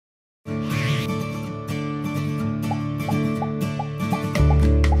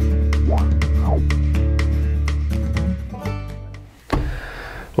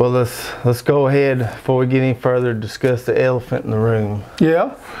Well, let's go ahead before we get any further, discuss the elephant in the room.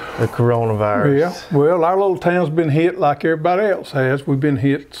 Yeah. The coronavirus. Yeah. Well, our little town's been hit like everybody else has. We've been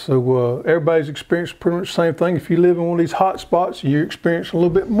hit. So everybody's experienced pretty much the same thing. If you live in one of these hot spots, you're experiencing a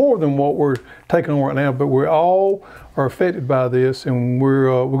little bit more than what we're taking on right now. But we all are affected by this, and we're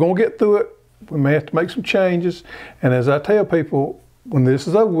going to get through it. We may have to make some changes. And as I tell people, when this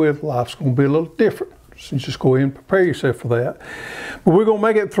is over with, life's going to be a little different. So just go ahead and prepare yourself for that. But we're going to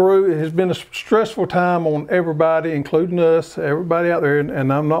make it through. It has been a stressful time on everybody, including us, everybody out there.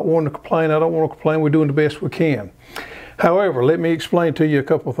 And I'm not one to complain. I don't want to complain. We're doing the best we can. However, let me explain to you a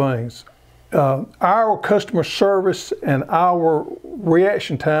couple of things. Our customer service and our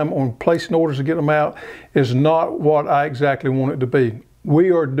reaction time on placing orders to get them out is not what I exactly want it to be. We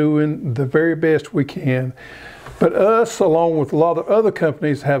are doing the very best we can. But us, along with a lot of other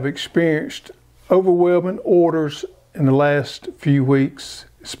companies, have experienced overwhelming orders in the last few weeks,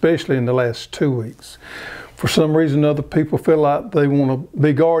 especially in the last 2 weeks. For some reason, other people feel like they want to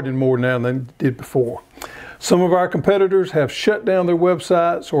be guarded more now than they did before. Some of our competitors have shut down their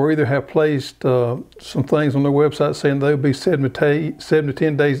websites or either have placed some things on their website saying they'll be 7 to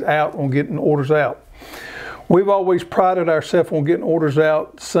 10 days out on getting orders out. We've always prided ourselves on getting orders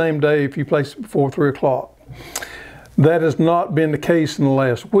out the same day if you place it before 3 o'clock. That has not been the case in the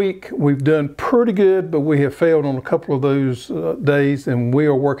last week. We've done pretty good, but we have failed on a couple of those days, and we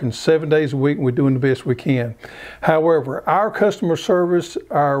are working 7 days a week, and we're doing the best we can. However, our customer service,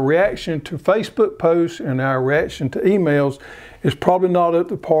 our reaction to Facebook posts, and our reaction to emails is probably not up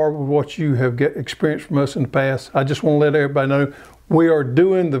to par with what you have experienced from us in the past. I just want to let everybody know we are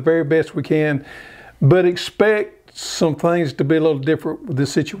doing the very best we can, but expect some things to be a little different with the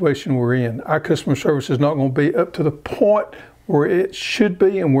situation we're in. Our customer service is not going to be up to the point where it should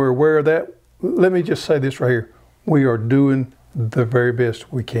be, and we're aware of that. Let me just say this right here. We are doing the very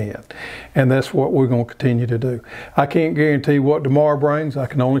best we can, and that's what we're going to continue to do. I can't guarantee what tomorrow brings. I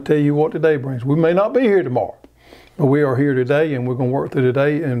can only tell you what today brings. We may not be here tomorrow, but we are here today, and we're going to work through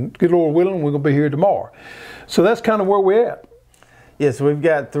today, and good Lord willing, we're going to be here tomorrow. So that's kind of where we're at. Yes, we've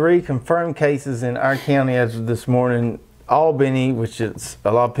got 3 confirmed cases in our county as of this morning. Albany, which is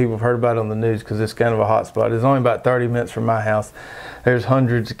a lot of people have heard about on the news because it's kind of a hot spot. It's only about 30 minutes from my house. There's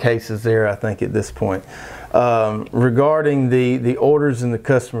hundreds of cases there, I think, at this point. Regarding the orders and the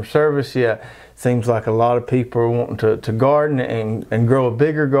customer service, yeah, seems like a lot of people are wanting to garden and grow a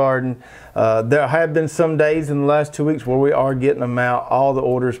bigger garden. There have been some days in the last 2 weeks where we are getting them out, all the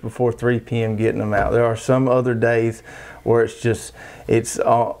orders before 3 p.m. getting them out. There are some other days where it's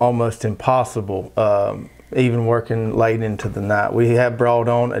almost impossible, even working late into the night. We have brought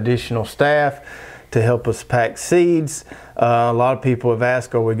on additional staff to help us pack seeds. A lot of people have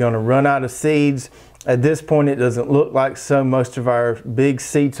asked, are we going to run out of seeds? At this point, it doesn't look like so. Most of our big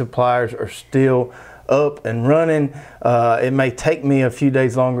seed suppliers are still up and running. It may take me a few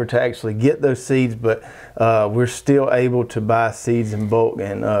days longer to actually get those seeds, but we're still able to buy seeds in bulk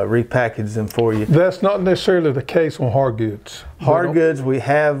and repackage them for you. That's not necessarily the case on hard goods. Hard goods, we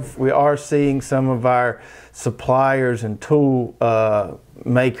are seeing some of our suppliers and tool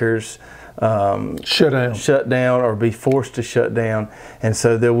makers shut down or be forced to shut down, and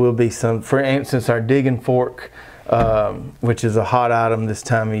so there will be some. For instance, our digging fork, which is a hot item this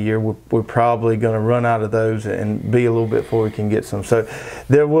time of year, we're probably going to run out of those and be a little bit before we can get some. So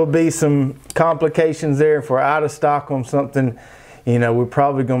there will be some complications there. If we're out of stock on something, you know, we're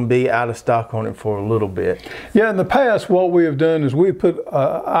probably going to be out of stock on it for a little bit. Yeah, in the past, what we have done is we put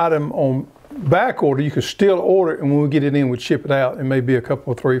an item on back order. You could still order it, and when we get it in, we'd ship it out. It may be a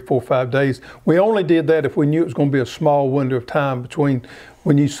couple of 3, 4, 5 days. We only did that if we knew it was going to be a small window of time between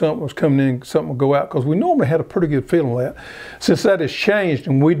when you something was coming in, something would go out, because we normally had a pretty good feeling of that. Since that has changed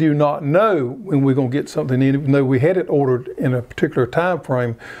and we do not know when we're going to get something in, even though we had it ordered in a particular time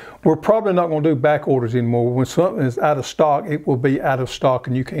frame, we're probably not going to do back orders anymore. When something is out of stock, it will be out of stock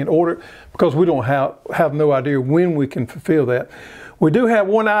and you can't order it because we don't have no idea when we can fulfill that. We do have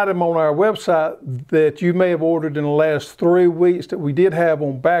one item on our website that you may have ordered in the last 3 weeks that we did have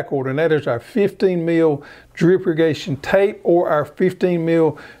on back order, and that is our 15 mil drip irrigation tape or our 15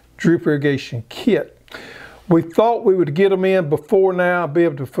 mil drip irrigation kit. We thought we would get them in before now, be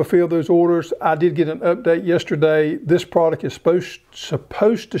able to fulfill those orders. I did get an update yesterday. This product is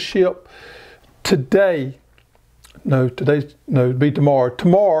supposed to ship today. It'd be tomorrow.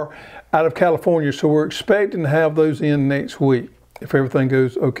 Tomorrow out of California, so we're expecting to have those in next week, if everything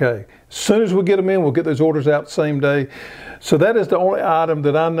goes okay. As soon as we get them in, we'll get those orders out the same day. So that is the only item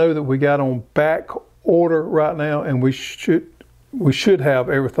that I know that we got on back order right now, and we should have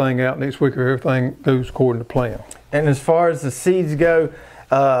everything out next week if everything goes according to plan. And as far as the seeds go,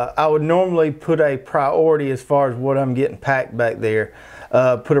 I would normally put a priority as far as what I'm getting packed back there.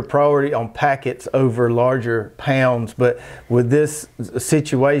 Put a priority on packets over larger pounds, but with this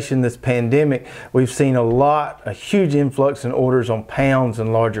situation, this pandemic, we've seen a huge influx in orders on pounds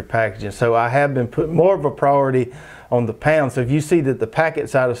and larger packaging. So I have been putting more of a priority on the pounds. So if you see that the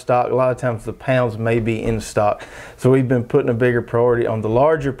packet's out of stock, a lot of times the pounds may be in stock. So we've been putting a bigger priority on the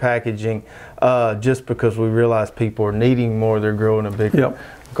larger packaging just because we realize people are needing more. They're growing a bigger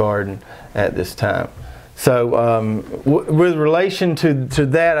garden at this time. So with relation to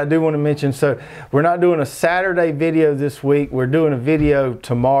that, I do want to mention, so we're not doing a Saturday video this week. We're doing a video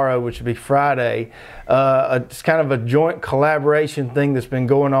tomorrow, which would be Friday. It's kind of a joint collaboration thing that's been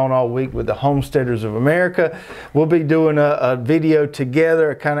going on all week with the Homesteaders of America. We'll be doing a video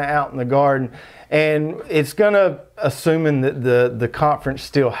together, kind of out in the garden. And it's gonna, assuming that the conference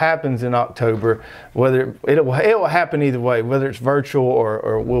still happens in October, whether it will happen either way, whether it's virtual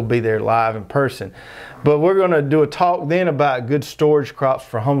or we'll be there live in person. But we're gonna do a talk then about good storage crops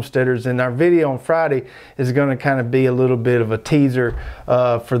for homesteaders, and our video on Friday is gonna kind of be a little bit of a teaser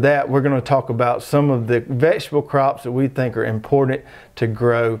for that. We're gonna talk about some of the vegetable crops that we think are important to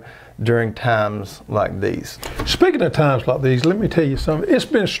grow during times like these. Speaking of times like these, let me tell you something. It's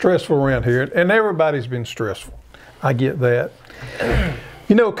been stressful around here, and everybody's been stressful. I get that.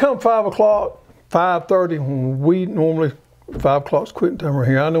 You know, come 5 o'clock, 5:30, when we normally, 5 o'clock's quitting time right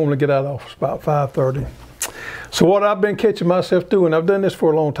here, I normally get out of the office about 5:30. So what I've been catching myself doing, I've done this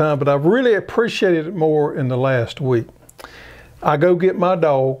for a long time, but I've really appreciated it more in the last week. I go get my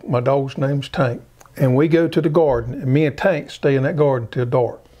dog's name's Tank, and we go to the garden, and me and Tank stay in that garden till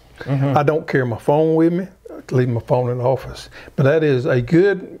dark. I don't carry my phone with me. I leave my phone in the office. But that is a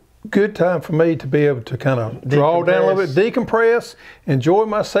good time for me to be able to kind of draw down a little bit, decompress, enjoy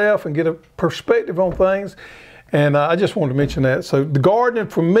myself, and get a perspective on things. And I just wanted to mention that. So the gardening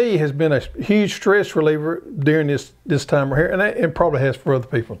for me has been a huge stress reliever during this time right here, and it probably has for other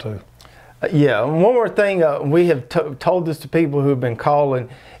people too. Yeah, one more thing, we have told this to people who have been calling.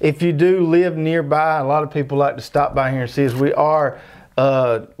 If you do live nearby, a lot of people like to stop by here and see us. We are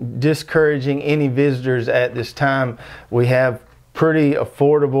discouraging any visitors at this time. We have pretty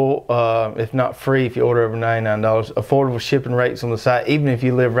affordable, if not free, if you order over $99, affordable shipping rates on the site. Even if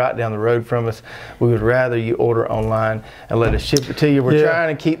you live right down the road from us, we would rather you order online and let us ship it to you. We're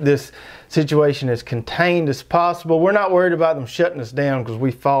trying to keep this situation as contained as possible. We're not worried about them shutting us down because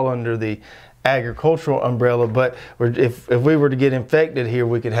we fall under the agricultural umbrella, but if we were to get infected here,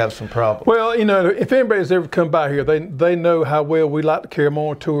 we could have some problems. Well, you know, if anybody's ever come by here, they know how well we like to carry them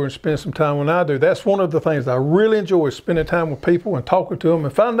on tour and spend some time when I do. That's one of the things I really enjoy, is spending time with people and talking to them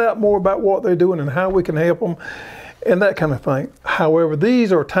and finding out more about what they're doing and how we can help them and that kind of thing. However,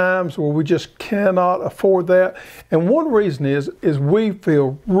 these are times where we just cannot afford that. And one reason is we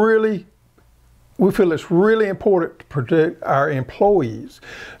feel it's really important to protect our employees.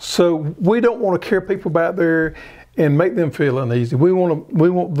 So we don't want to carry people back there and make them feel uneasy. We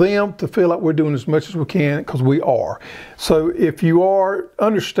want them to feel like we're doing as much as we can, because we are. So if you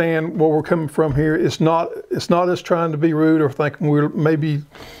understand where we're coming from here, it's not us trying to be rude or thinking we're maybe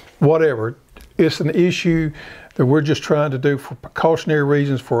whatever. It's an issue that we're just trying to do for precautionary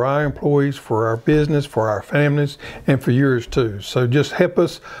reasons for our employees, for our business, for our families, and for yours too. So just help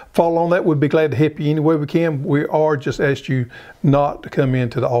us follow on that. We'd be glad to help you any way we can. We are just asked you not to come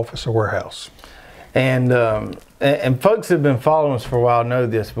into the office or warehouse. And folks that have been following us for a while know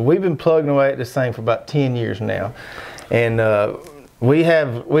this, but we've been plugging away at this thing for about 10 years now. And we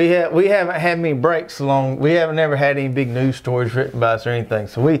haven't had many breaks along. We haven't never had any big news stories written by us or anything.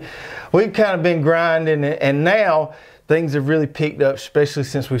 So we've kind of been grinding, and now things have really picked up, especially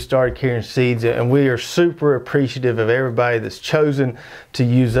since we started carrying seeds. And we are super appreciative of everybody that's chosen to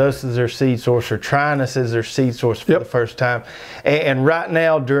use us as their seed source or trying us as their seed source for the first time. And right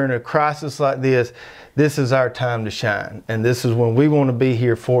now, during a crisis like this is our time to shine, and this is when we want to be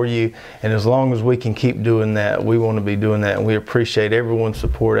here for you. And as long as we can keep doing that, we want to be doing that, and we appreciate everyone's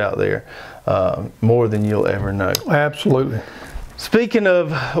support out there more than you'll ever know. Absolutely. Speaking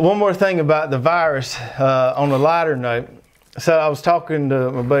of, one more thing about the virus, on a lighter note. So I was talking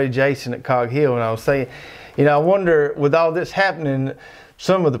to my buddy Jason at Cog Hill, and I was saying, you know, I wonder, with all this happening,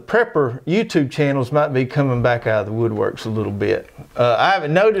 some of the prepper YouTube channels might be coming back out of the woodworks a little bit. I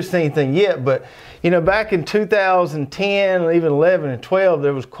haven't noticed anything yet, but you know, back in 2010, even 11 and 12,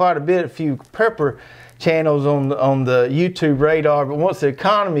 there was quite a few prepper channels on the YouTube radar. But once the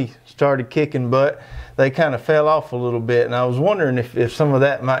economy started kicking butt, they kind of fell off a little bit, and I was wondering if some of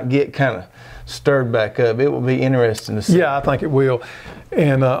that might get kind of stirred back up. It will be interesting to see. Yeah, I think it will.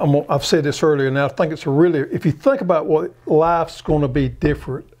 And I've said this earlier, and I think it's a really, if you think about what life's going to be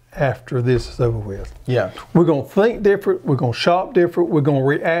different after this is over with. Yeah. We're going to think different. We're going to shop different. We're going to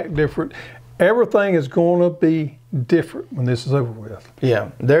react different. Everything is going to be different when this is over with. Yeah,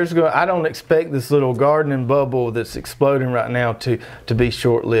 I don't expect this little gardening bubble that's exploding right now to be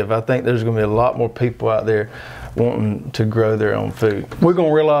short-lived. I think there's going to be a lot more people out there wanting to grow their own food. We're going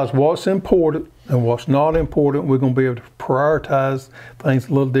to realize what's important and what's not important. We're going to be able to prioritize things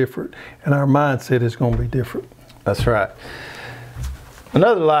a little different, and our mindset is going to be different. That's right.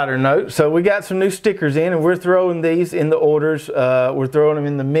 Another lighter note, so we got some new stickers in, and we're throwing these in the orders. We're throwing them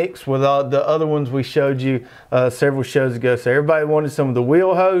in the mix with all the other ones we showed you several shows ago. So everybody wanted some of the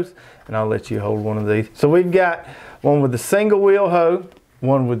wheel hoes, and I'll let you hold one of these. So we've got one with the single wheel hoe,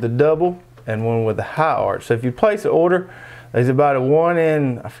 one with the double, and one with the high arch. So if you place an order, there's about a 1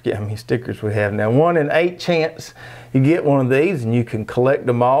 in, I forget how many stickers we have now, 1 in 8 chance you get one of these, and you can collect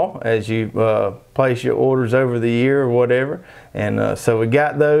them all as you place your orders over the year or whatever. And so we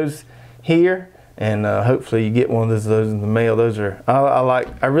got those here, and hopefully you get one of those in the mail. Those are,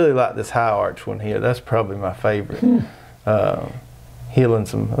 I really like this high arch one here. That's probably my favorite. Healing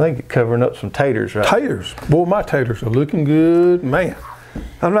some, I think covering up some taters, right? Taters, boy, my taters are looking good, man.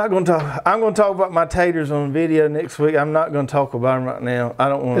 I'm going to talk about my taters on video next week. I'm not going to talk about them right now. I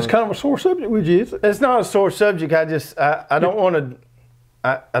don't want. It's kind of a sore subject with you, is it? It's not a sore subject. I don't want to.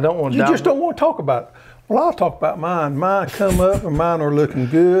 I don't want to. You just don't want to talk about it. Well, I'll talk about mine. Mine come up, and mine are looking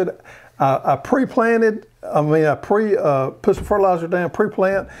good. I pre-planted. I put some fertilizer down,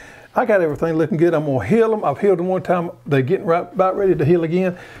 pre-plant. I got everything looking good. I'm gonna heal them. I've healed them one time. They're getting about ready to heal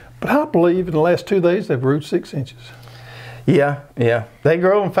again. But I believe in the last 2 days they've grew 6 inches. Yeah, they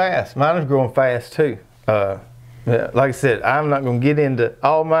growing fast. Mine is growing fast too. Yeah, like I said, I'm not going to get into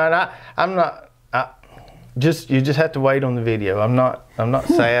all mine. You just have to wait on the video. I'm not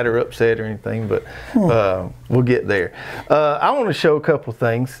sad or upset or anything, but we'll get there. I want to show a couple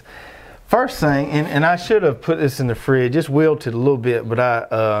things. First thing, and I should have put this in the fridge. Just wilted a little bit, but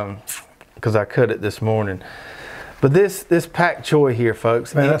because I cut it this morning. But this pak choi here,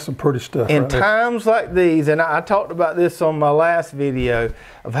 folks. Man, that's some pretty stuff. In times like these, and I talked about this on my last video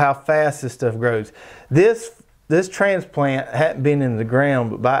of how fast this stuff grows. This transplant hadn't been in the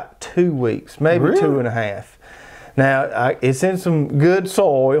ground but about 2 weeks, maybe really? 2.5. Now, it's in some good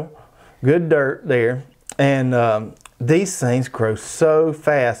soil, good dirt there, and these things grow so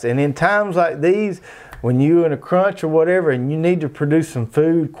fast. And in times like these, when you're in a crunch or whatever and you need to produce some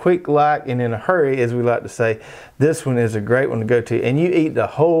food quick like and in a hurry, as we like to say, this one is a great one to go to. And you eat the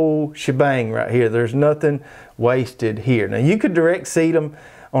whole shebang right here. There's nothing wasted here. Now you could direct seed them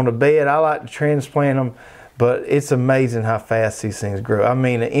on a bed. I like to transplant them, but it's amazing how fast these things grow. I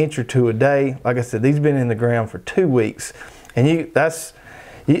mean, 1 inch or 2 a day. Like I said, these have been in the ground for 2 weeks. And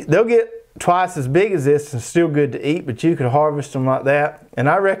they'll get twice as big as this and still good to eat, but you could harvest them like that. And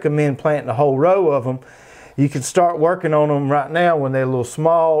I recommend planting a whole row of them. You can start working on them right now when they're a little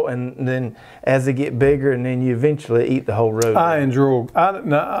small, and then as they get bigger, and then you eventually eat the whole row.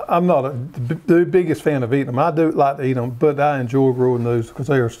 I'm not the biggest fan of eating them. I do like to eat them, but I enjoy growing those because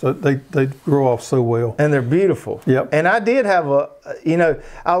they grow off so well. And they're beautiful. Yep. And I did have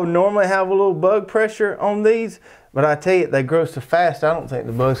I would normally have a little bug pressure on these, but I tell you, they grow so fast, I don't think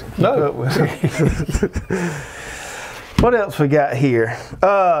the bugs can keep up with them. What else we got here?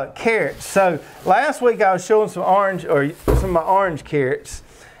 Carrots. So last week I was showing some of my orange carrots,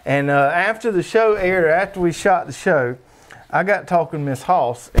 and after the show aired, or after we shot the show, I got talking to Miss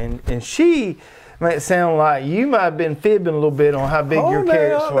Hoss, and she made it sound like you might have been fibbing a little bit on how big your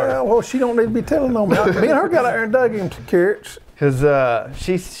carrots were. Well, she don't need to be telling on me. Me and her got out there and dug him some carrots. Because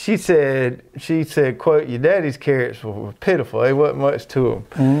she said, quote, your daddy's carrots were pitiful. There wasn't much to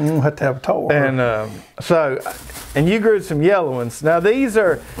them. Have to have a talk. And and you grew some yellow ones. Now these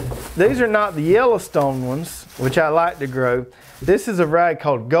are not the Yellowstone ones, which I like to grow. This is a variety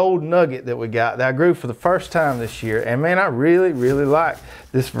called Gold Nugget that we got that I grew for the first time this year. And man, I really, really like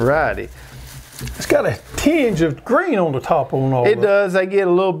this variety. It's got a tinge of green on the top on all. It does. They get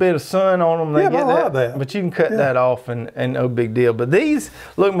a little bit of sun on them. They get I like that. But you can cut that off and no big deal. But these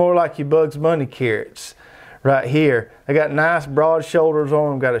look more like your Bugs Bunny carrots right here. They got nice broad shoulders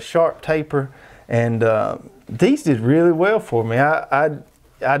on them, got a sharp taper, and these did really well for me. I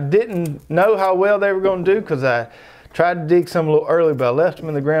didn't know how well they were going to do because I tried to dig some a little early, but I left them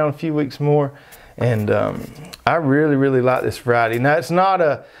in the ground a few weeks more, and I really, really like this variety. Now it's not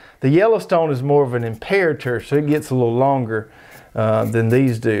the Yellowstone is more of an imperator, so it gets a little longer. than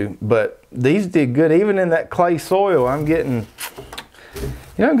these do. But these did good. Even in that clay soil, I'm getting,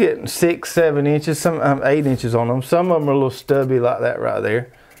 I'm getting 6, 7 inches, some 8 inches on them. Some of them are a little stubby like that right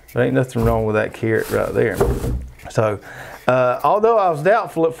there. But ain't nothing wrong with that carrot right there. So, although I was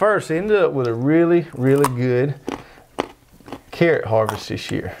doubtful at first, I ended up with a really, really good carrot harvest this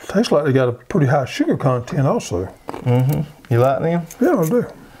year. Tastes like they got a pretty high sugar content also. Mm-hmm. You like them? Yeah, I do.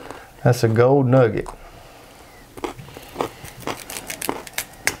 That's a gold nugget.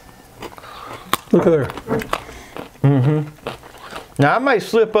 Look at there. Mm-hmm. Now I may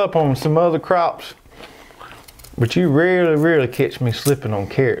slip up on some other crops, but you rarely catch me slipping on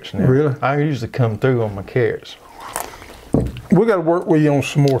carrots now. Really? I usually come through on my carrots. We got to work with you on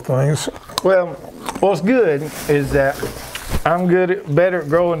some more things. Well, what's good is that I'm better at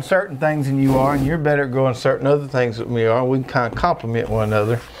growing certain things than you are, and you're better at growing certain other things than we are. We can kind of complement one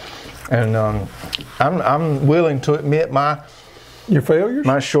another. And I'm willing to admit your failures,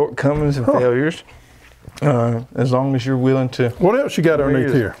 my shortcomings and failures, as long as you're willing to. What else you got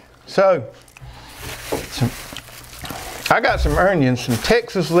underneath here? So, I got some onions, some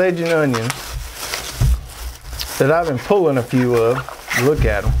Texas Legend onions that I've been pulling a few of. Look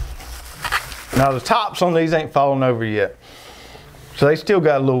at them. Now the tops on these ain't falling over yet, so they still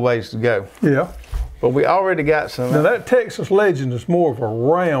got a little ways to go. Yeah. But we already got some. Now that Texas Legend is more of a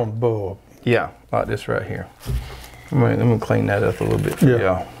round bulb. Yeah, like this right here. Let me clean that up a little bit for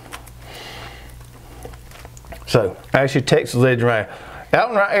y'all. So, actually Texas Legend right here. That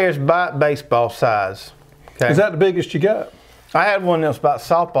one right here is about baseball size. Okay. Is that the biggest you got? I had one that was about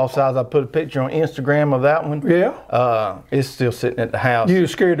softball size. I put a picture on Instagram of that one. Yeah. It's still sitting at the house. You were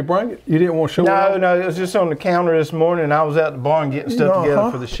scared to bring it? You didn't want to show it off? No, it was just on the counter this morning, and I was out the barn getting stuff together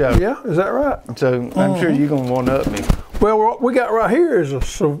for the show. Yeah, is that right? So I'm sure you're gonna want to up me. Well, what we got right here is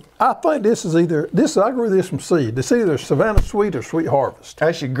I think this is either, I grew this from seed. It's either Savannah Sweet or Sweet Harvest.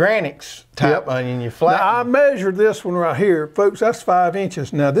 That's your Granix type onion, you flat. Now I measured this one right here, folks, that's 5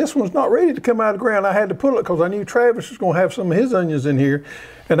 inches. Now this one's not ready to come out of the ground. I had to pull it because I knew Travis was gonna have some of his onions in here,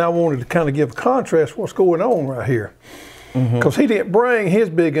 and I wanted to kind of give a contrast what's going on right here. Because he didn't bring his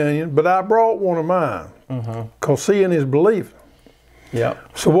big onion, but I brought one of mine. Because seeing is believing.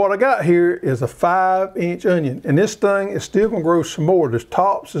 Yep. So what I got here is a 5-inch onion, and this thing is still gonna grow some more. This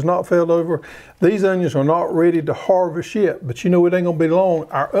tops is not fell over. These onions are not ready to harvest yet, but you know it ain't gonna be long.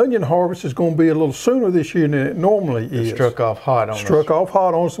 Our onion harvest is gonna be a little sooner this year than it normally is. Struck off hot on us. Struck off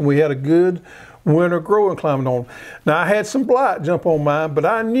hot on us, and we had a good winter growing climate on. Now I had some blight jump on mine, but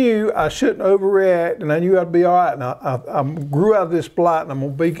I knew I shouldn't overreact, and I knew I'd be all right. And I grew out of this blight, and I'm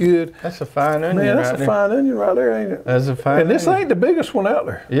gonna be good. That's a fine onion. Man, that's a fine onion right there, ain't it? That's a fine. And this ain't the biggest one out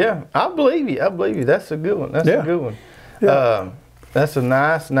there. Yeah, I believe you. I believe you. That's a good one. That's a good one. Yeah. That's a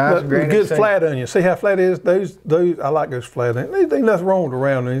nice good flat onion. See how flat it is? Those I like those flat onions. Ain't nothing wrong with the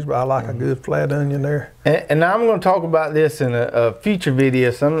round onions, but I like a good flat onion there. And now I'm going to talk about this in a future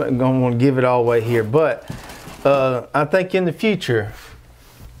video, so I'm not going to want to give it all away here. But I think in the future,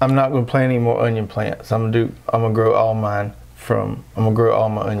 I'm not going to plant any more onion plants. I'm going to grow all mine I'm going to grow all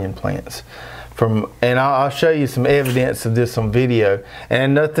my onion plants. And I'll show you some evidence of this on video.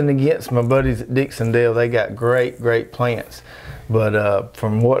 And nothing against my buddies at Dixondale. They got great plants. But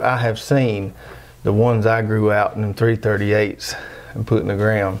from what I have seen, the ones I grew out in them 338s and put in the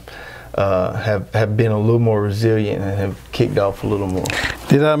ground have been a little more resilient and have kicked off a little more.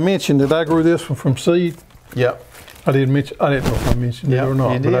 Did I mention that I grew this one from seed? Yep. I didn't know if I mentioned it or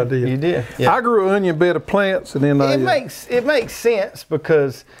not, but I did. You did. Yep. I grew an onion bed of plants, and then it makes sense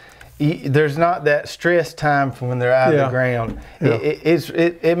because there's not that stress time from when they're out of the ground.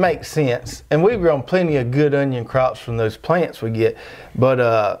 It makes sense, and we've grown plenty of good onion crops from those plants we get. But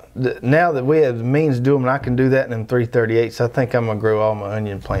now that we have the means to do them, and I can do that in them 338s, I think I'm gonna grow all my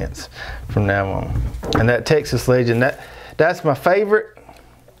onion plants from now on. And that Texas Legend, that's my favorite.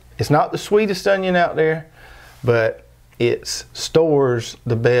 It's not the sweetest onion out there, but it stores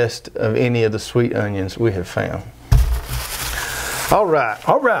the best of any of the sweet onions we have found. All right.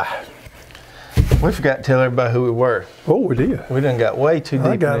 We forgot to tell everybody who we were. Oh, we did. We done got way too deep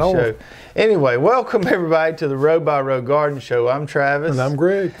in the show. Anyway, welcome everybody to the Row by Row Garden Show. I'm Travis. And I'm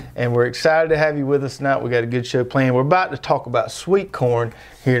Greg. And we're excited to have you with us tonight. We got a good show planned. We're about to talk about sweet corn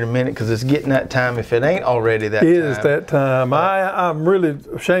here in a minute because it's getting that time if it ain't already that time. It is that time. I'm really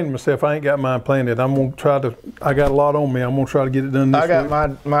ashamed of myself. I ain't got mine planted. I'm going to try to, I got a lot on me. I'm going to try to get it done this week. I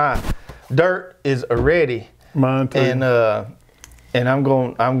got my dirt is ready. Mine too. And I'm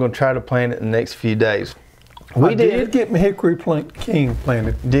going to try to plant it in the next few days. I did get my hickory king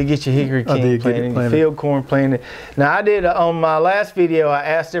planted. Did get your hickory king planted, field corn planted. Now I did on my last video. I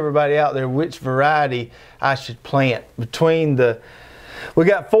asked everybody out there which variety I should plant between the. We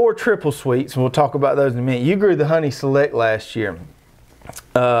got 4 triple sweets, and we'll talk about those in a minute. You grew the Honey Select last year.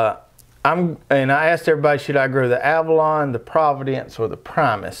 And I asked everybody, should I grow the Avalon, the Providence, or the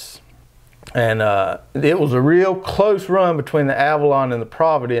Primus? And it was a real close run between the Avalon and the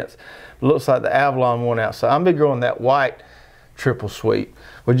Providence. It looks like the Avalon won out. So I'm be growing that white triple sweet.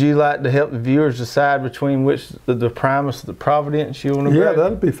 Would you like to help the viewers decide between which the Primus or the Providence you want to grow? Yeah,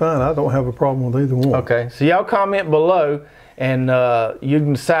 that'd be fine. I don't have a problem with either one. Okay, so y'all comment below, and you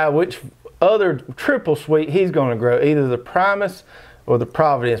can decide which other triple sweet he's going to grow, either the Primus or the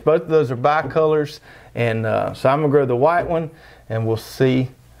Providence. Both of those are bicolors, and so I'm going to grow the white one, and we'll see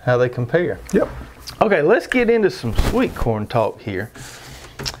how they compare. Yep. Okay, let's get into some sweet corn talk here.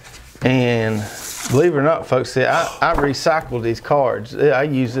 And believe it or not, folks, see, I recycled these cards. I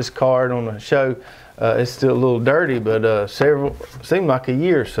used this card on the show. It's still a little dirty, but seemed like a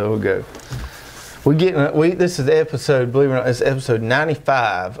year or so ago. This is episode, believe it or not, it's episode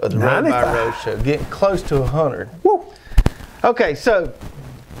 95 of the Road by Road show. Getting close to 100. Woo. Okay, so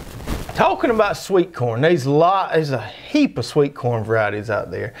talking about sweet corn, there's a heap of sweet corn varieties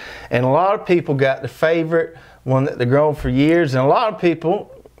out there, and a lot of people got the favorite one that they've grown for years, and a lot of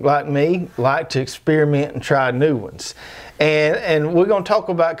people like me like to experiment and try new ones. And we're going to talk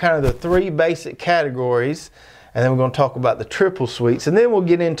about kind of the 3 basic categories, and then we're going to talk about the triple sweets, and then we'll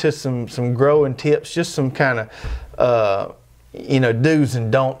get into some growing tips, just some kind of do's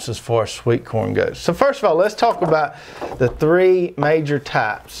and don'ts as far as sweet corn goes. So first of all, let's talk about the 3 major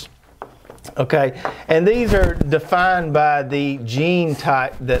types. Okay, and these are defined by the gene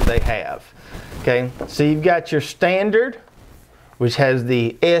type that they have. Okay, so you've got your standard, which has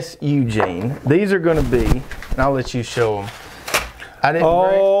the SU gene. These are going to be, and I'll let you show them. The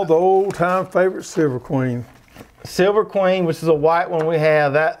old-time favorite Silver Queen. Silver Queen, which is a white one we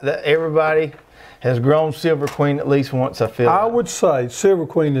have. That everybody has grown Silver Queen at least once, I feel. I would say Silver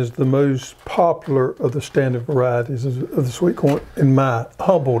Queen is the most popular of the standard varieties of the sweet corn, in my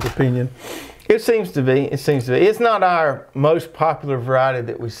humble opinion. It seems to be. It seems to be. It's not our most popular variety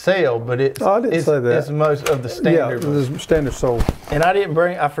that we sell, but it's the most of the standard. Yeah, the standard sold. And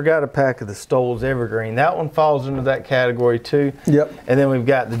I forgot a pack of the Stoles Evergreen. That one falls into that category too. Yep. And then we've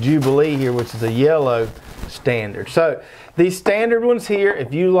got the Jubilee here, which is a yellow standard. So these standard ones here,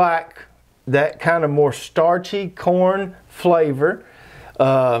 if you like that kind of more starchy corn flavor,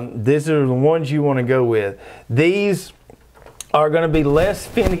 these are the ones you want to go with. These are going to be less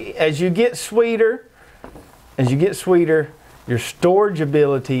finicky. As you get sweeter, your storage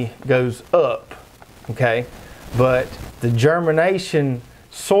ability goes up, okay? But the germination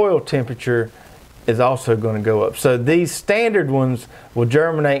soil temperature is also going to go up. So these standard ones will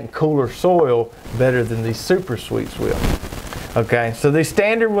germinate in cooler soil better than these super sweets will. Okay, so these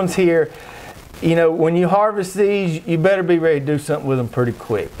standard ones here, when you harvest these, you better be ready to do something with them pretty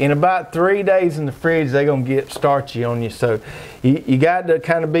quick. In about 3 days in the fridge, they're going to get starchy on you. So you got to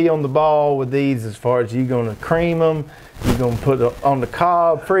kind of be on the ball with these as far as you're going to cream them, you're going to put them on the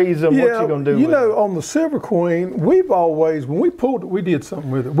cob, freeze them, what you going to do with them? On the Silver Queen, we've always, when we pulled it, we did something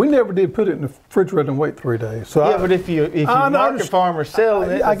with it. We never did put it in the refrigerator and wait 3 days. So yeah, but if you market farmer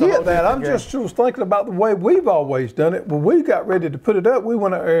selling it, I get that. I'm just thinking about the way we've always done it. When we got ready to put it up, we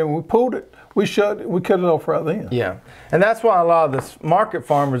went out there and we pulled it, we shut it, we cut it off right then. Yeah, and that's why a lot of the market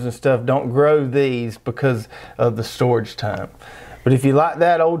farmers and stuff don't grow these because of the storage time. But if you like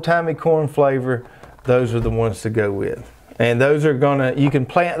that old-timey corn flavor, those are the ones to go with. And those are you can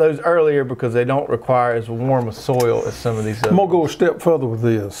plant those earlier because they don't require as warm a soil as some of these other. I'm going to go a step further with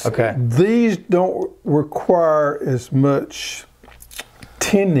this. Okay. These don't require as much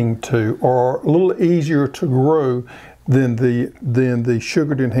tending to, or a little easier to grow than the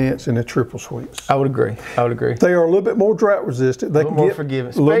sugared enhanced and the triple sweets. I would agree. They are a little bit more drought resistant. They a little more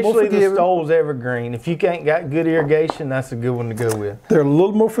forgiving. Especially the Stoles Evergreen. If you ain't got good irrigation, that's a good one to go with. They're a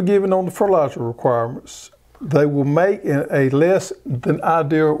little more forgiving on the fertilizer requirements. They will make in a less than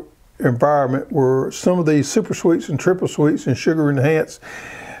ideal environment where some of these super sweets and triple sweets and sugar enhanced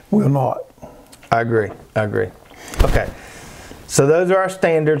will not. I agree. Okay, so those are our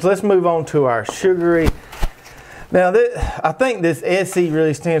standards. Let's move on to our sugary. Now, I think this SE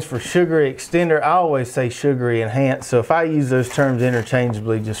really stands for sugary extender. I always say sugary enhanced, so if I use those terms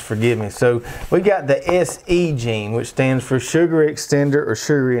interchangeably, just forgive me. So we got the SE gene, which stands for sugary extender or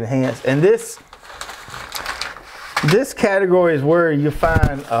sugary enhanced, and this category is where you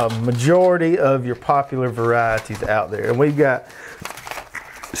find a majority of your popular varieties out there, and we've got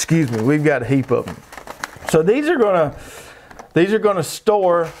a heap of them. So these are gonna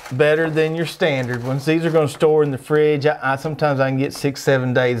store better than your standard ones. These are gonna store in the fridge. Sometimes I can get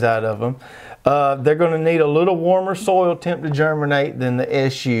 6-7 days out of them. They're gonna need a little warmer soil temp to germinate than the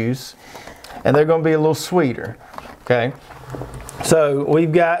SUs, and they're gonna be a little sweeter, okay? So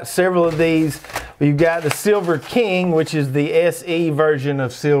we've got several of these. We've got the Silver King, which is the SE version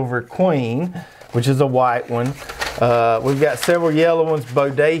of Silver Queen, which is a white one. We've got several yellow ones,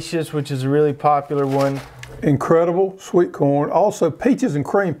 Bodacious, which is a really popular one. Incredible sweet corn. Also Peaches and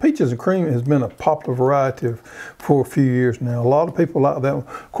Cream. Peaches and Cream has been a popular variety for a few years now. A lot of people like that one.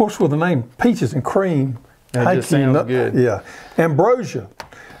 Of course, with the name Peaches and Cream, it just sounds good. Yeah. Ambrosia.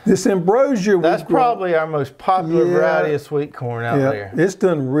 This Ambrosia, that's probably our most popular variety of sweet corn out there. It's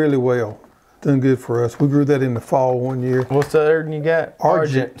done really well. Done good for us. We grew that in the fall one year. What's the other one you got?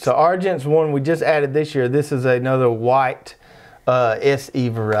 Argent. So Argent's one we just added this year. This is another white SE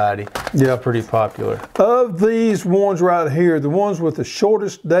variety. Yeah, pretty popular. Of these ones right here, the ones with the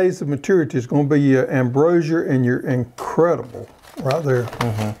shortest days of maturity is going to be your Ambrosia and your Incredible right there.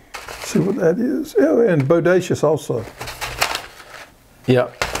 See what that is? Yeah, and Bodacious also.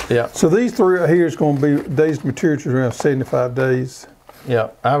 Yep. Yeah. So these three right here is going to be days of maturity around 75 days. Yeah,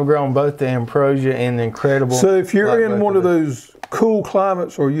 I've grown both the Ambrosia and the Incredible. So if you're in one of those cool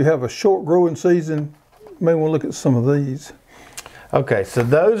climates or you have a short growing season, you may want to look at some of these. Okay, so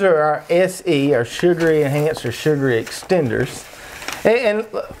those are our SE, our sugary enhanced or sugary extenders. And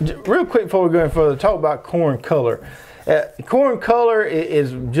real quick before we go any further, talk about corn color. Corn color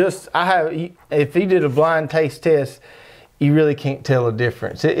is just, if you did a blind taste test, you really can't tell a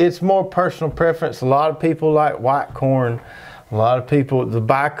difference. It's more personal preference. A lot of people like white corn. A lot of people, the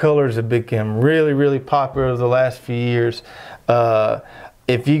bicolors have become really, really popular over the last few years.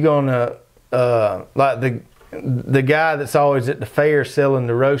 If you're gonna, like the guy that's always at the fair selling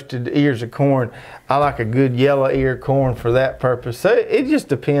the roasted ears of corn, I like a good yellow ear corn for that purpose. So it just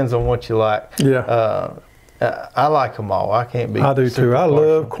depends on what you like. Yeah. I like them all. I can't be. I do too. I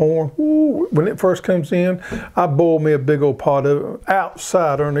love corn. Ooh, when it first comes in, I boil me a big old pot of it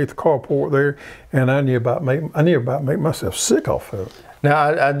outside underneath the carport there, and I near about make myself sick off of it. Now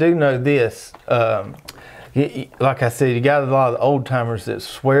I do know this. Like I said, you got a lot of the old timers that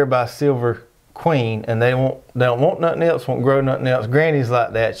swear by Silver Queen, and they don't want nothing else, won't grow nothing else. Granny's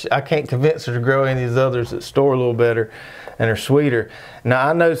like that. I can't convince her to grow any of these others that store a little better and are sweeter. Now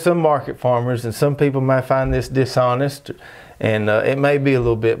I know some market farmers, and some people might find this dishonest, and it may be a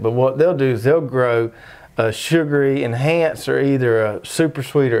little bit, but what they'll do is they'll grow a sugary enhanced or either a super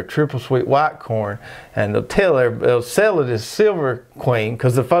sweet or a triple sweet white corn, and they'll sell it as Silver Queen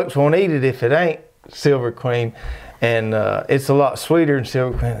because the folks won't eat it if it ain't Silver Queen. And it's a lot sweeter than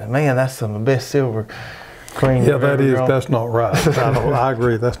Silver Queen. Man, that's some of the best Silver Queen. Yeah, that's not right. I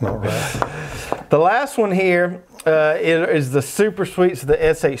agree, that's not right. The last one here is the Super Sweets of the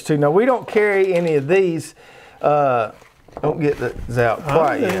SH2. Now, we don't carry any of these. Don't get these out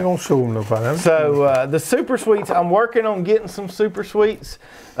quite yet. Don't show them nobody. So the Super Sweets, I'm working on getting some Super Sweets.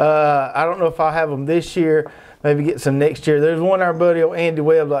 I don't know if I'll have them this year. Maybe get some next year. There's one our buddy Andy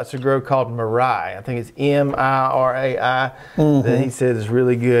Webb likes to grow called Mirai. I think it's M-I-R-A-I that he says is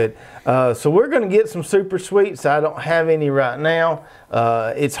really good. So we're going to get some Super Sweets. I don't have any right now.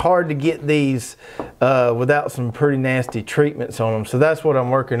 It's hard to get these without some pretty nasty treatments on them. So that's what I'm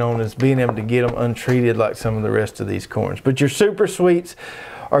working on, is being able to get them untreated like some of the rest of these corns. But your Super Sweets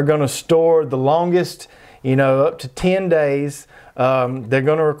are going to store the longest, up to 10 days. They're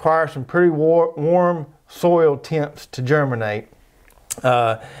going to require some pretty warm soil temps to germinate,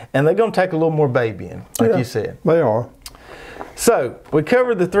 and they're going to take a little more babying, like you said. They are. So we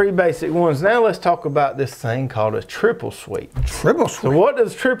covered the three basic ones. Now let's talk about this thing called a triple sweet. Triple sweet. So what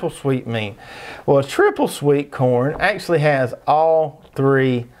does triple sweet mean? Well, a triple sweet corn actually has all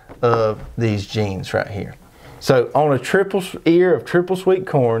three of these genes right here. So on a triple ear of triple sweet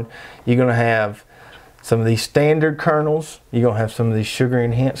corn, you're going to have some of these standard kernels, you're going to have some of these sugar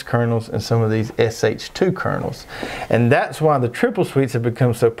enhanced kernels, and some of these SH2 kernels. And that's why the triple sweets have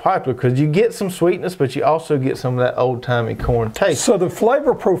become so popular, because you get some sweetness, but you also get some of that old-timey corn taste. So the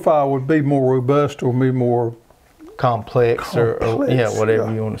flavor profile would be more robust or be more complex. Or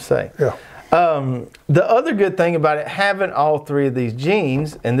whatever you want to say. Yeah. The other good thing about it having all three of these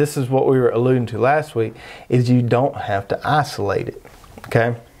genes, and this is what we were alluding to last week, is you don't have to isolate it,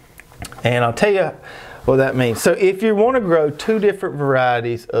 okay? And I'll tell you what that means. So if you want to grow two different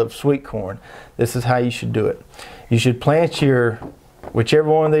varieties of sweet corn, this is how you should do it. You should plant whichever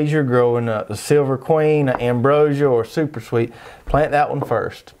one of these you're growing, a Silver Queen, an Ambrosia, or Super Sweet, plant that one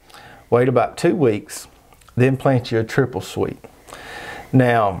first. Wait about 2 weeks, then plant you a triple sweet.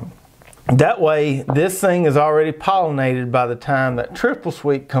 Now, That way, this thing is already pollinated by the time that triple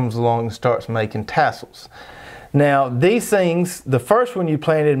sweet comes along and starts making tassels. Now, these things, the first one you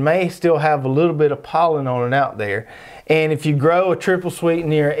planted may still have a little bit of pollen on it out there. And if you grow a triple sweet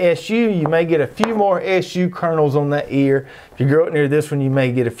near SU, you may get a few more SU kernels on that ear. If you grow it near this one, you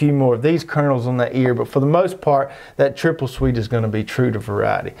may get a few more of these kernels on that ear. But for the most part, that triple sweet is going to be true to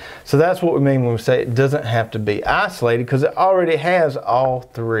variety. So that's what we mean when we say it doesn't have to be isolated, because it already has all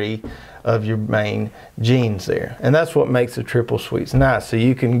three of your main genes there. And that's what makes the triple sweets nice. So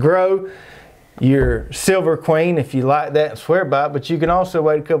you can grow your silver queen if you like that and swear by it, but you can also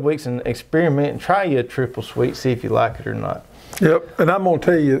wait a couple weeks and experiment and try you a triple sweet, see if you like it or not. Yep, and I'm going to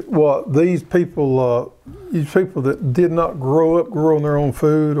tell you what, these people that did not grow up growing their own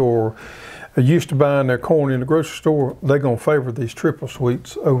food or are used to buying their corn in the grocery store, they're going to favor these triple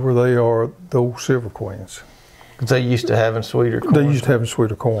sweets over those silver queens. Because they used to having sweeter corn. They used to having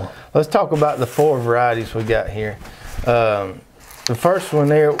sweeter corn. Let's talk about the 4 varieties we got here. The first one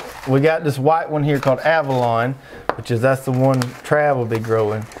there, we got this white one here called Avalon, that's the one Trav will be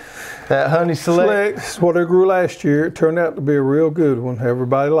growing. That Honey Select. Is what I grew last year. It turned out to be a real good one.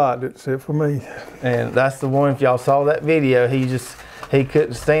 Everybody liked it except for me. And that's the one, if y'all saw that video, he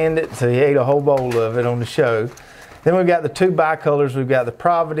couldn't stand it, so he ate a whole bowl of it on the show. Then we've got the 2 bicolors. We've got the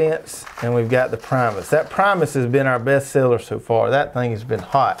Providence and we've got the Primus. That Primus has been our best seller so far. That thing has been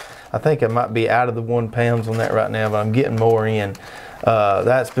hot. I think I might be out of the 1 pounds on that right now, but I'm getting more in.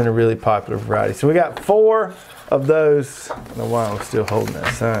 That's been a really popular variety. So we got 4 of those. I don't know why I'm still holding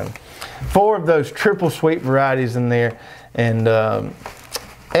that sign. 4 of those triple sweet varieties in there. And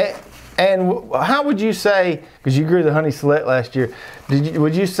how would you say, because you grew the Honey Select last year,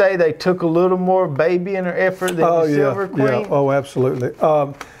 would you say they took a little more babying or effort than the Silver Queen? Yeah, oh, absolutely.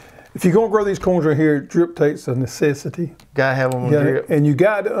 If you're going to grow these corns right here, drip tape's a necessity. Gotta have them on drip. And you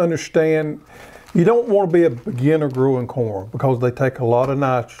got to understand, you don't want to be a beginner growing corn because they take a lot of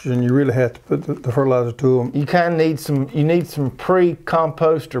nitrogen. You really have to put the fertilizer to them. You kind of need some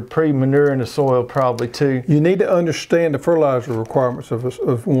pre-compost or pre-manure in the soil probably too. You need to understand the fertilizer requirements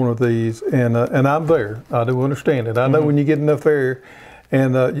of one of these, and I'm there. I do understand it. I know when you get enough air,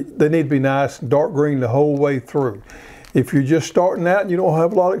 and they need to be nice and dark green the whole way through. If you're just starting out and you don't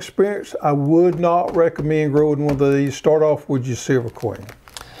have a lot of experience, I would not recommend growing one of these. Start off with your Silver Queen.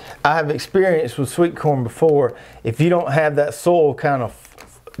 I have experience with sweet corn before. If you don't have that soil kind of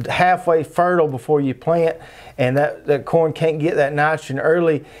halfway fertile before you plant, and that corn can't get that nitrogen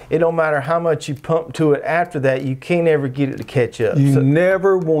early, it don't matter how much you pump to it after that, you can't ever get it to catch up. You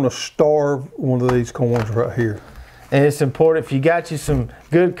never want to starve one of these corns right here. And it's important, if you got you some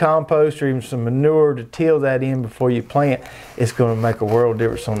good compost or even some manure to till that in before you plant, it's going to make a world of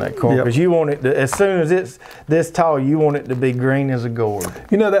difference on that corn. Because you want it to, as soon as it's this tall, you want it to be green as a gourd.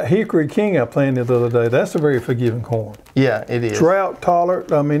 You know that Hickory King I planted the other day, that's a very forgiving corn. Yeah, it is. Drought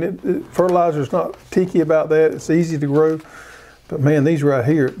tolerant. I mean, fertilizer's not picky about that. It's easy to grow. But man, these right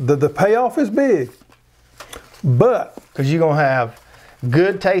here, the payoff is big. But because you're going to have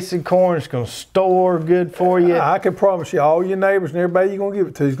good tasting corn, it's going to store good for you. I can promise you, all your neighbors and everybody you're going to give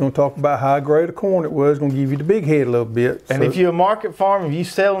it to is going to talk about how great a corn it was, going to give you the big head a little bit. And if you're a market farm, if you're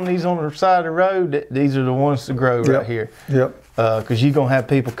selling these on the side of the road, these are the ones to grow right here. Yep. Because you're going to have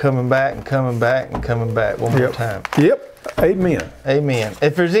people coming back and coming back and coming back one more time. Yep. Amen. Amen.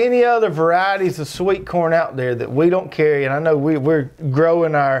 If there's any other varieties of sweet corn out there that we don't carry, and I know we're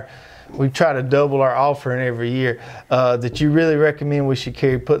growing we try to double our offering every year, that you really recommend we should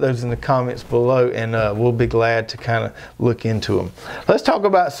carry, put those in the comments below, and we'll be glad to kind of look into them. Let's talk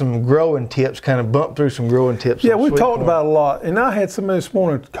about some growing tips, kind of bump through some growing tips. Yeah, we've talked about a lot, and I had somebody this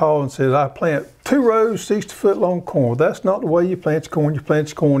morning call and said, I plant 2 rows, 60-foot long corn. That's not the way you plant your corn. You plant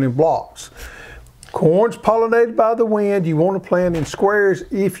your corn in blocks. Corn's pollinated by the wind. You want to plant in squares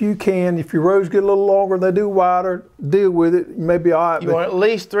if you can. If your rows get a little longer and they do wider, deal with it. You may be all right. You want at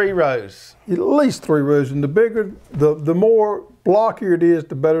least 3 rows. At least 3 rows. And the bigger, the more blockier it is,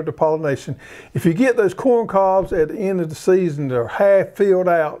 the better the pollination. If you get those corn cobs at the end of the season, they're half filled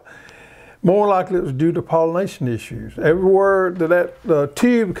out, more likely it was due to pollination issues. Everywhere that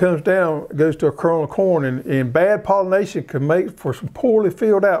tube comes down, it goes to a kernel of corn, and bad pollination can make for some poorly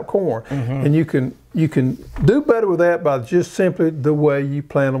filled out corn. And you can do better with that by just simply the way you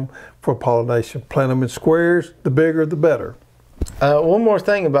plant them for pollination. Plant them in squares, the bigger the better. One more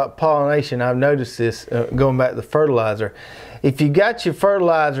thing about pollination, I've noticed this going back to the fertilizer. If you got your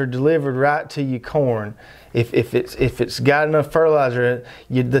fertilizer delivered right to your corn, if it's got enough fertilizer,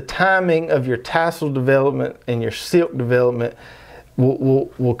 the timing of your tassel development and your silk development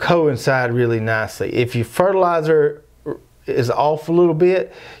will coincide really nicely. If you fertilizer is off a little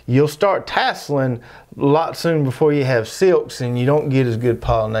bit, you'll start tasseling a lot soon before you have silks, and you don't get as good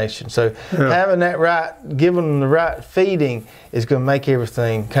pollination. So having that right, giving them the right feeding is going to make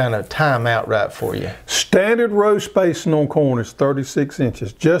everything kind of time out right for you. Standard row spacing on corn is 36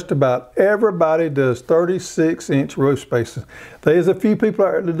 inches. Just about everybody does 36-inch row spacing. There's a few people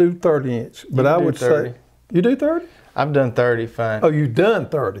out there that do 30-inch, but I would say, you do 30? I've done 30 fine. Oh, you've done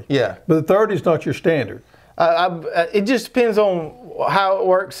 30? Yeah. But the 30 is not your standard. It just depends on how it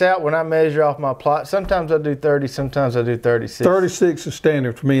works out when I measure off my plot. Sometimes I do 30, sometimes I do 36. 36 is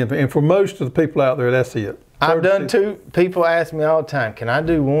standard for me, and for most of the people out there, that's it. 36. I've done 2. People ask me all the time, can I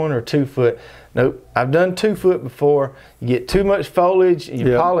do 1 or 2 foot? Nope. I've done 2 foot before. You get too much foliage, and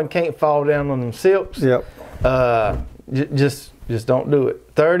your pollen can't fall down on them silks. Yep. Just don't do it.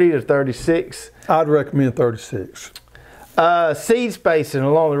 30 to 36. I'd recommend 36. Seed spacing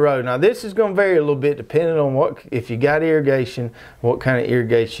along the road. Now this is going to vary a little bit depending on if you got irrigation, what kind of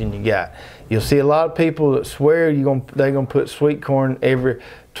irrigation you got. You'll see a lot of people that swear they're going to put sweet corn every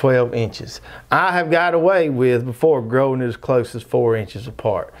 12 inches. I have got away with before growing as close as 4 inches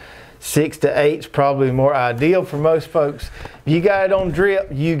apart. 6 to 8 is probably more ideal for most folks. If you got it on drip,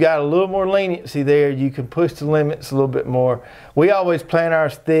 you got a little more leniency there. You can push the limits a little bit more. We always plant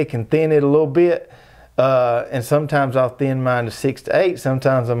ours thick and thin it a little bit. And sometimes I'll thin mine to 6 to 8.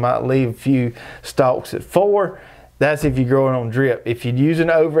 Sometimes I might leave a few stalks at 4. That's if you're growing on drip. If you're using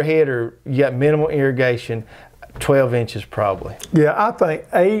overhead or you got minimal irrigation, 12 inches probably. Yeah, I think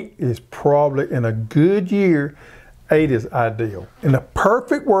 8 is probably, in a good year, 8 is ideal. In a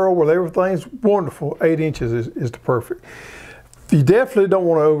perfect world where everything's wonderful, 8 inches is the perfect. You definitely don't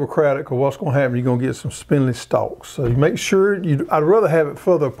want to overcrowd it, because what's going to happen, you're going to get some spindly stalks. So you make sure, I'd rather have it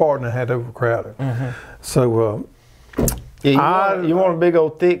further apart than have it overcrowded. So yeah, you want a big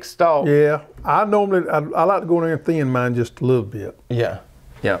old thick stalk. Yeah, I like to go in there and thin mine just a little bit. Yeah,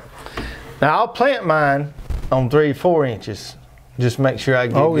 yeah. Now I'll plant mine on 3 to 4 inches. Just make sure I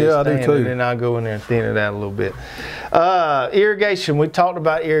get good stand, and then I'll go in there and thin it out a little bit. Irrigation, we talked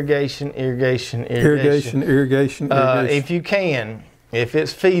about irrigation. If you can, if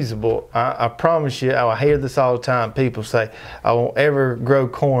it's feasible, I promise you, I hear this all the time. People say, I won't ever grow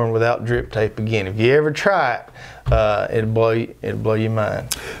corn without drip tape again. If you ever try it, it'll blow your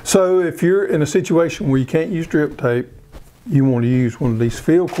mind. So if you're in a situation where you can't use drip tape, you want to use one of these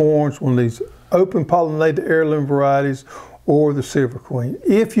field corns, one of these open pollinated heirloom varieties, or the Silver Queen.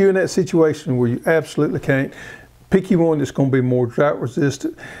 If you're in that situation where you absolutely can't, pick you one that's going to be more drought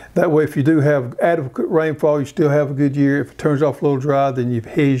resistant. That way, if you do have adequate rainfall, you still have a good year. If it turns off a little dry, then you've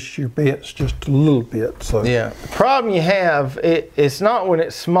hedged your bets just a little bit. So yeah, the problem you have, it's not when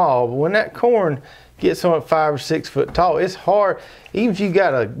it's small, but when that corn gets on at 5 or 6 foot tall, it's hard. Even if you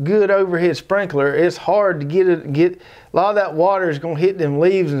got a good overhead sprinkler, it's hard to get a lot of that water is going to hit them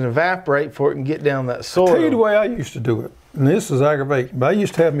leaves and evaporate before it can get down that soil. I'll tell you the way I used to do it. And this is aggravating, but I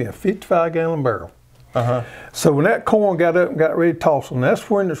used to have me a 55-gallon barrel. So when that corn got up and got ready to toss them, that's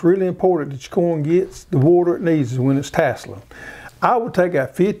when it's really important that your corn gets the water it needs, is when it's tasseling. I would take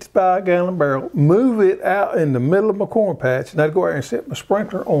that 55-gallon barrel, move it out in the middle of my corn patch, and I'd go out and set my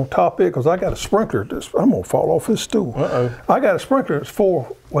sprinkler on top of it, because I got a sprinkler I'm going to fall off this stool. I got a sprinkler that's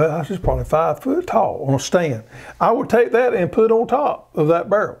it's probably 5 foot tall on a stand. I would take that and put it on top of that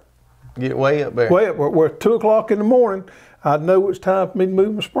barrel. Get way up there. Way up where 2 o'clock in the morning, I'd know it's time for me to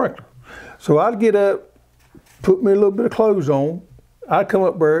move my sprinkler. So I'd get up, put me a little bit of clothes on, I'd come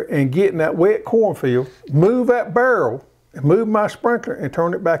up there and get in that wet cornfield, move that barrel, and move my sprinkler and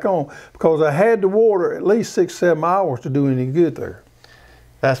turn it back on, because I had to water at least 6 or 7 hours to do any good there.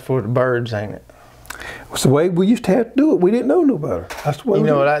 That's for the birds, ain't it? It's the way we used to have to do it. We didn't know no better. That's the way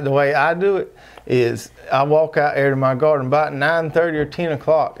the way I do it is I walk out there to my garden about 9:30 or 10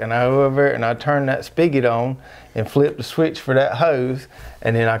 o'clock, and I go over there and I turn that spigot on and flip the switch for that hose,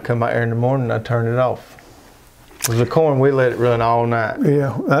 and then I come out there in the morning and I turn it off. With the corn, we let it run all night.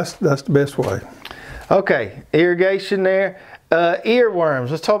 Yeah, that's the best way. Okay, irrigation there. Earworms,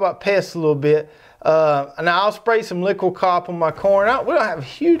 let's talk about pests a little bit. Now I'll spray some liquid cop on my corn. We don't have a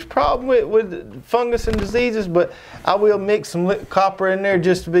huge problem with fungus and diseases, but I will mix some copper in there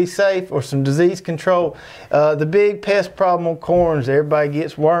just to be safe, or some disease control. The big pest problem on corn is everybody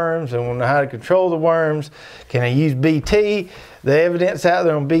gets worms and won't know how to control the worms. Can I use BT? The evidence out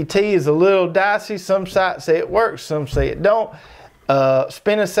there on BT is a little dicey. Some sites say it works, some say it don't.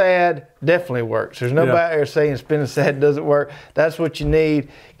 Spinosad definitely works. There's nobody out there saying spinosad doesn't work. That's what you need.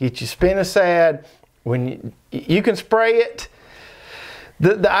 Get your spinosad. When you can spray it.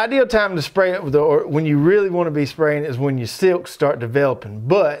 The ideal time to spray it, or when you really want to be spraying, is when your silks start developing.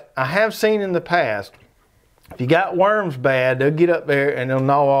 But I have seen in the past If you got worms bad, they'll get up there and they'll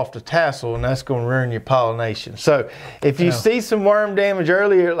gnaw off the tassel, and that's going to ruin your pollination. So if you see some worm damage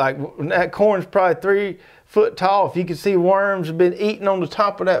earlier, like that corn's probably 3 foot tall, if you can see worms have been eating on the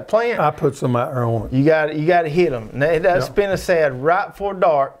top of that plant, I put some out there on it. You got to hit them. And that spinosad right before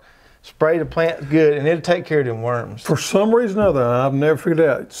dark. Spray the plant good, and it'll take care of them worms. For some reason or other, I've never figured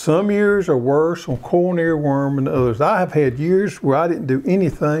out, some years are worse on corn earworm than others. I have had years where I didn't do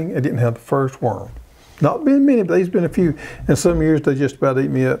anything and didn't have the first worm. Not been many, but there's been a few. And some years they just about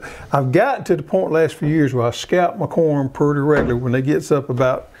eat me up. I've gotten to the point the last few years where I scalp my corn pretty regular when it gets up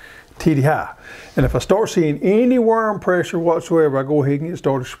about titty high. And if I start seeing any worm pressure whatsoever, I go ahead and get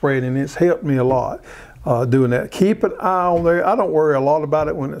started spraying, and it's helped me a lot. Doing that. Keep an eye on there. I don't worry a lot about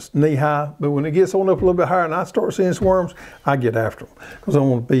it when it's knee high, but when it gets on up a little bit higher and I start seeing some worms, I get after them because I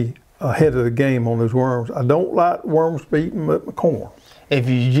want to be ahead of the game on those worms. I don't like worms beating up my corn. If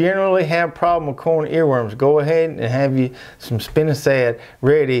you generally have a problem with corn earworms, go ahead and have you some spinosad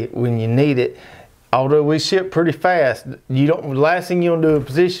ready when you need it. Although we ship pretty fast, the last thing you'll do is a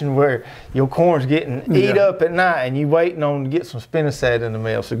position where your corn's getting eat up at night and you waiting on to get some spinosad in the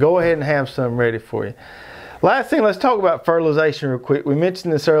mail. So go ahead and have some ready for you. Last thing, let's talk about fertilization real quick. We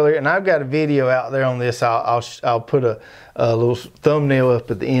mentioned this earlier, and I've got a video out there on this. I'll put a little thumbnail up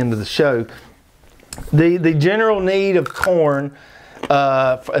at the end of the show. The general need of corn,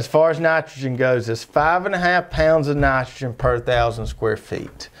 as far as nitrogen goes, is 5.5 pounds of nitrogen per 1,000 square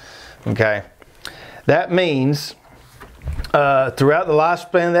feet. Okay. That means throughout the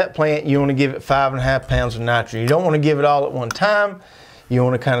lifespan of that plant, you want to give it 5.5 pounds of nitrogen. You don't want to give it all at one time. You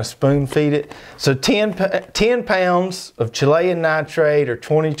want to kind of spoon feed it. So 10 pounds of Chilean nitrate or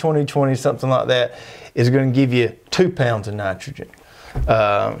 20-20-20, something like that, is going to give you 2 pounds of nitrogen.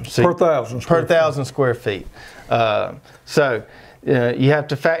 Per 1,000 square feet. You have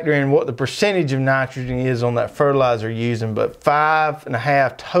to factor in what the percentage of nitrogen is on that fertilizer you're using, but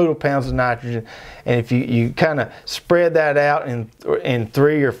 5.5 total pounds of nitrogen. And if you kind of spread that out in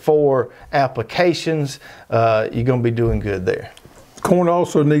 3 or 4 applications, you're going to be doing good there. Corn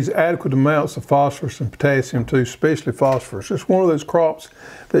also needs adequate amounts of phosphorus and potassium too, especially phosphorus. It's one of those crops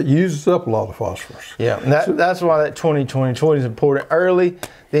that uses up a lot of phosphorus. Yeah, and that's why that 20-20-20 is important early.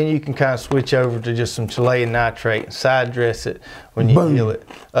 Then you can kind of switch over to just some Chilean nitrate and side dress it when you heel it.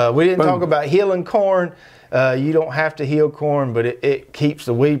 We didn't talk about healing corn. You don't have to heal corn, but it keeps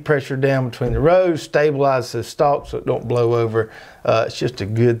the weed pressure down between the rows, stabilizes the stalk so it don't blow over. It's just a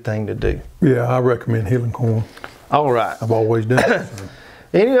good thing to do. Yeah, I recommend healing corn. All right. I've always done it.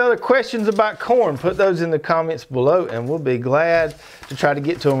 Any other questions about corn, put those in the comments below, and we'll be glad to try to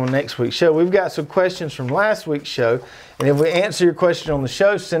get to them on next week's show. We've got some questions from last week's show, and if we answer your question on the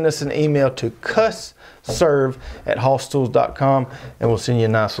show, send us an email to cussserve@hosstools.com, and we'll send you a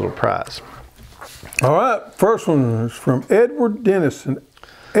nice little prize. All right, first one is from Edward Dennison.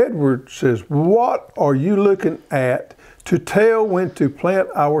 Edward says, what are you looking at to tell when to plant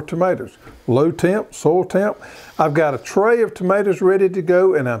our tomatoes? Low temp, soil temp. I've got a tray of tomatoes ready to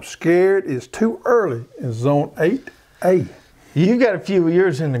go, and I'm scared it's too early in zone 8A. You've got a few of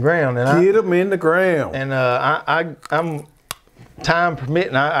yours in the ground. And get them in the ground. And I'm time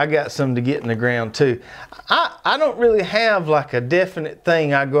permitting, I got some to get in the ground too. I don't really have like a definite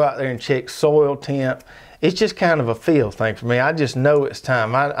thing. I go out there and check soil temp. It's just kind of a feel thing for me. I just know it's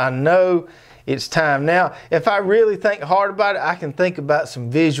time. I know it's time. Now, if I really think hard about it, I can think about some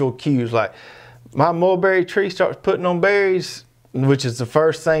visual cues, like my mulberry tree starts putting on berries, which is the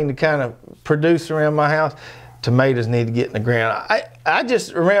first thing to kind of produce around my house. Tomatoes need to get in the ground. I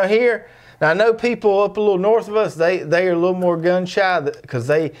just, around here, now I know people up a little north of us, they are a little more gun shy because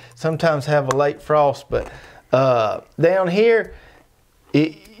they sometimes have a late frost, but down here,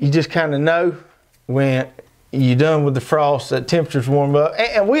 you just kind of know when you're done with the frost, that temperatures warm up.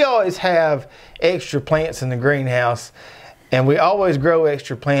 And we always have extra plants in the greenhouse, and we always grow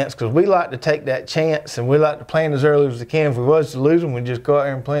extra plants because we like to take that chance, and we like to plant as early as we can. If we was to lose them, we just go out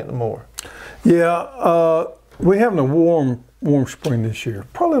there and plant them more. Yeah, we're having a warm spring this year,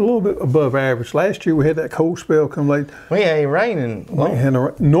 probably a little bit above average. Last year we had that cold spell come late. We ain't raining.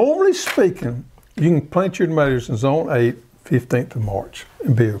 Normally speaking, you can plant your tomatoes in zone 8, 15th of March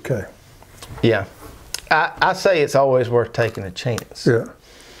and be okay. Yeah. I say it's always worth taking a chance. Yeah.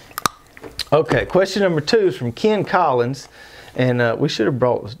 Okay, question number 2 is from Ken Collins, and we should have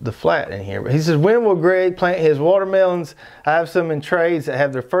brought the flat in here. But he says, when will Greg plant his watermelons? I have some in trays that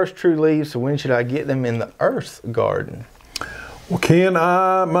have their first true leaves, so when should I get them in the earth garden? Well, Ken,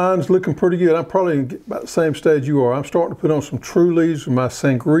 mine's looking pretty good. I'm probably about the same stage you are. I'm starting to put on some true leaves with my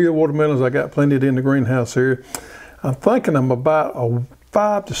sangria watermelons. I got plenty in the greenhouse here. I'm thinking I'm about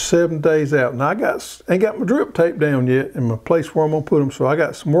 5 to 7 days out. And I ain't got my drip tape down yet in my place where I'm gonna put them, so I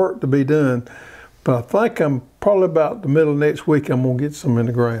got some work to be done. But I think I'm probably about the middle of next week, I'm gonna get some in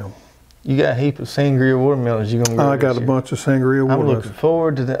the ground. You got a heap of sangria watermelons you're gonna grow. I got a bunch of sangria watermelons. I'm looking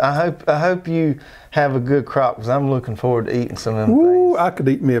forward to that. I hope you have a good crop, because I'm looking forward to eating some of them things. I could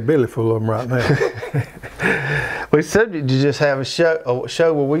eat me a belly full of them right now. We're subject to just have a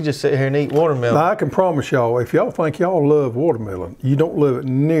show where we just sit here and eat watermelon. Now, I can promise y'all, if y'all think y'all love watermelon, you don't love it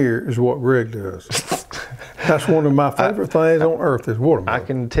near as what Greg does. That's one of my favorite things on earth is watermelon. I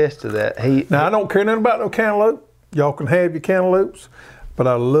can attest to that. Now, I don't care nothing about no cantaloupe. Y'all can have your cantaloupes, but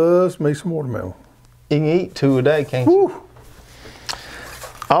I loves me some watermelon. You can eat 2 a day, can't you? Woo.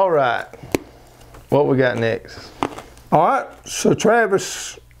 All right. What we got next? All right, so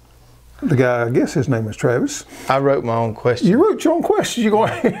Travis, the guy, I guess his name is Travis. I wrote my own question. You wrote your own question. You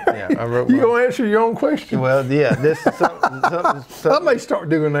going? Yeah, I wrote. You gonna answer your own question? Well, yeah. This is something. I may start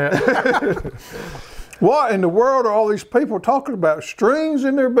doing that. What in the world are all these people talking about strings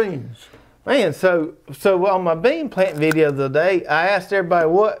in their beans? Man, so on my bean plant video the other day, I asked everybody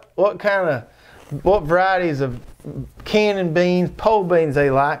what varieties of canning beans, pole beans they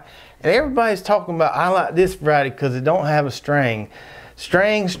like. And everybody's talking about, I like this variety because it don't have a string.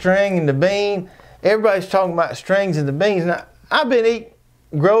 String in the bean. Everybody's talking about strings in the beans. Now, I've been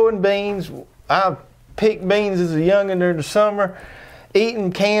growing beans. I picked beans as a youngin' during the summer,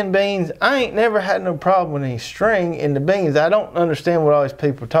 eating canned beans. I ain't never had no problem with any string in the beans. I don't understand what all these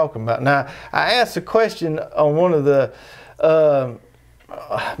people are talking about. Now, I asked a question on one of the,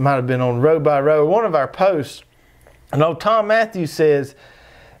 might have been on Row by Row, one of our posts. And old Tom Matthews says,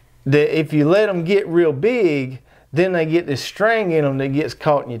 that if you let them get real big, then they get this string in them that gets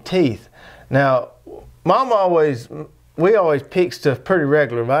caught in your teeth. Now, we always pick stuff pretty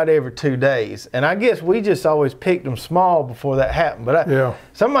regular, about every 2 days. And I guess we just always picked them small before that happened. But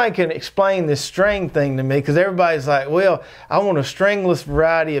somebody can explain this string thing to me, because everybody's like, well, I want a stringless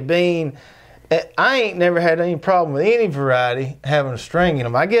variety of bean. I ain't never had any problem with any variety having a string in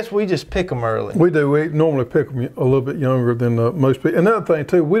them. I guess we just pick them early. We do. We normally pick them a little bit younger than most people. Another thing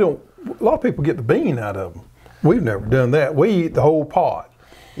too, a lot of people get the bean out of them. We've never done that. We eat the whole pod.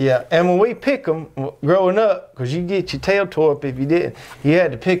 Yeah, and when we pick them, growing up, because you get your tail tore up if you didn't, you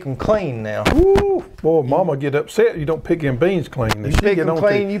had to pick them clean now. Woo! Boy, Mama get upset you don't pick them beans clean. You pick them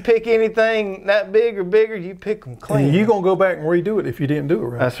clean, you pick anything that big or bigger, you pick them clean. And you're going to go back and redo it if you didn't do it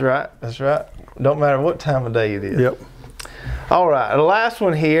right. That's right, that's right. Don't matter what time of day it is. Yep. All right, the last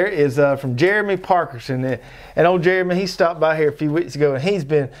one here is from Jeremy Parkerson. And old Jeremy, he stopped by here a few weeks ago, and he's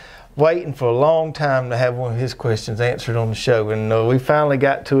been waiting for a long time to have one of his questions answered on the show, and we finally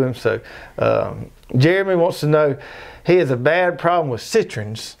got to him. So Jeremy wants to know, he has a bad problem with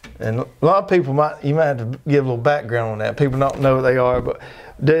citrons, and a lot of people you might have to give a little background on that. People don't know what they are, but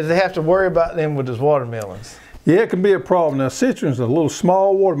does they have to worry about them with his watermelons? Yeah, it can be a problem. Now, citrons are a little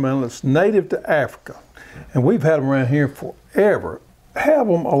small watermelon that's native to Africa, and we've had them around here forever. Have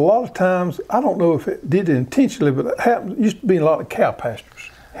them a lot of times, I don't know if it did it intentionally, but it happened, used to be in a lot of cow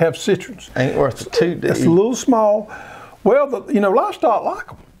pastures. Have citrons. Ain't worth a toot. It's a little small. Well, livestock like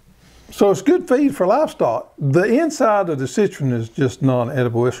them. So it's good feed for livestock. The inside of the citron is just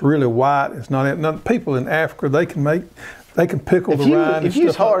non-edible. It's really white. It's not. People in Africa, they can pickle the rind. If you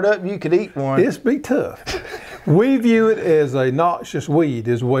was hard up, you could eat one. It's be tough. We view it as a noxious weed,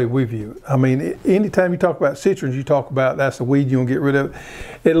 is the way we view it. I mean, anytime you talk about citrons, you talk about that's a weed, you don't get rid of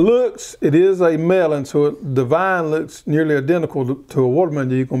it. It is a melon, so the vine looks nearly identical to a watermelon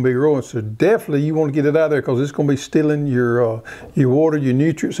that you're going to be growing. So definitely you want to get it out of there, because it's going to be stealing your water, your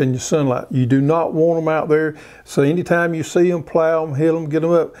nutrients, and your sunlight. You do not want them out there. So anytime you see them, plow them, hit them, get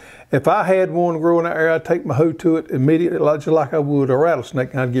them up. If I had one growing out there, I'd take my hoe to it immediately, just like I would a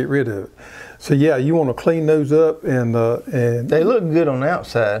rattlesnake, and I'd get rid of it. So yeah, you want to clean those up, and they look good on the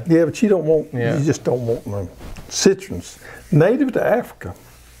outside. Yeah, but you just don't want them. Citrons, native to Africa.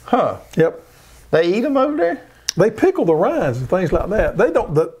 Huh? Yep. They eat them over there? They pickle the rinds and things like that. They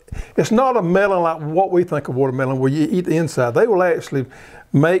don't. It's not a melon like what we think of watermelon, where you eat the inside. They will actually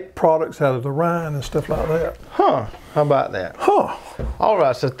make products out of the rind and stuff like that. Huh? How about that? Huh? All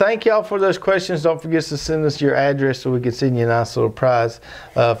right, so thank y'all for those questions. Don't forget to send us your address so we can send you a nice little prize.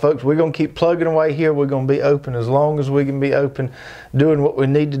 Folks, we're going to keep plugging away here. We're going to be open as long as we can be open, doing what we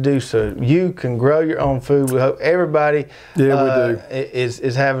need to do so you can grow your own food. We hope everybody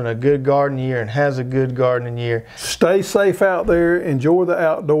is having a good garden year and has a good gardening year. Stay safe out there. Enjoy the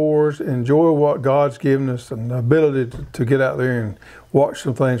outdoors. Enjoy what God's given us and the ability to get out there and watch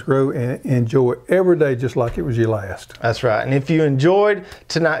some things grow, and enjoy every day just like it was your last. fast. That's right. And if you enjoyed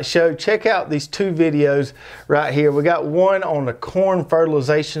tonight's show, check out these 2 videos right here. We got one on the corn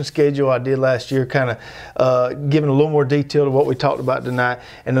fertilization schedule I did last year, kind of giving a little more detail to what we talked about tonight,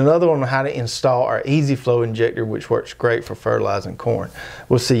 and another one on how to install our Easy Flow injector, which works great for fertilizing corn.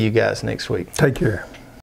 We'll see you guys next week. Take care.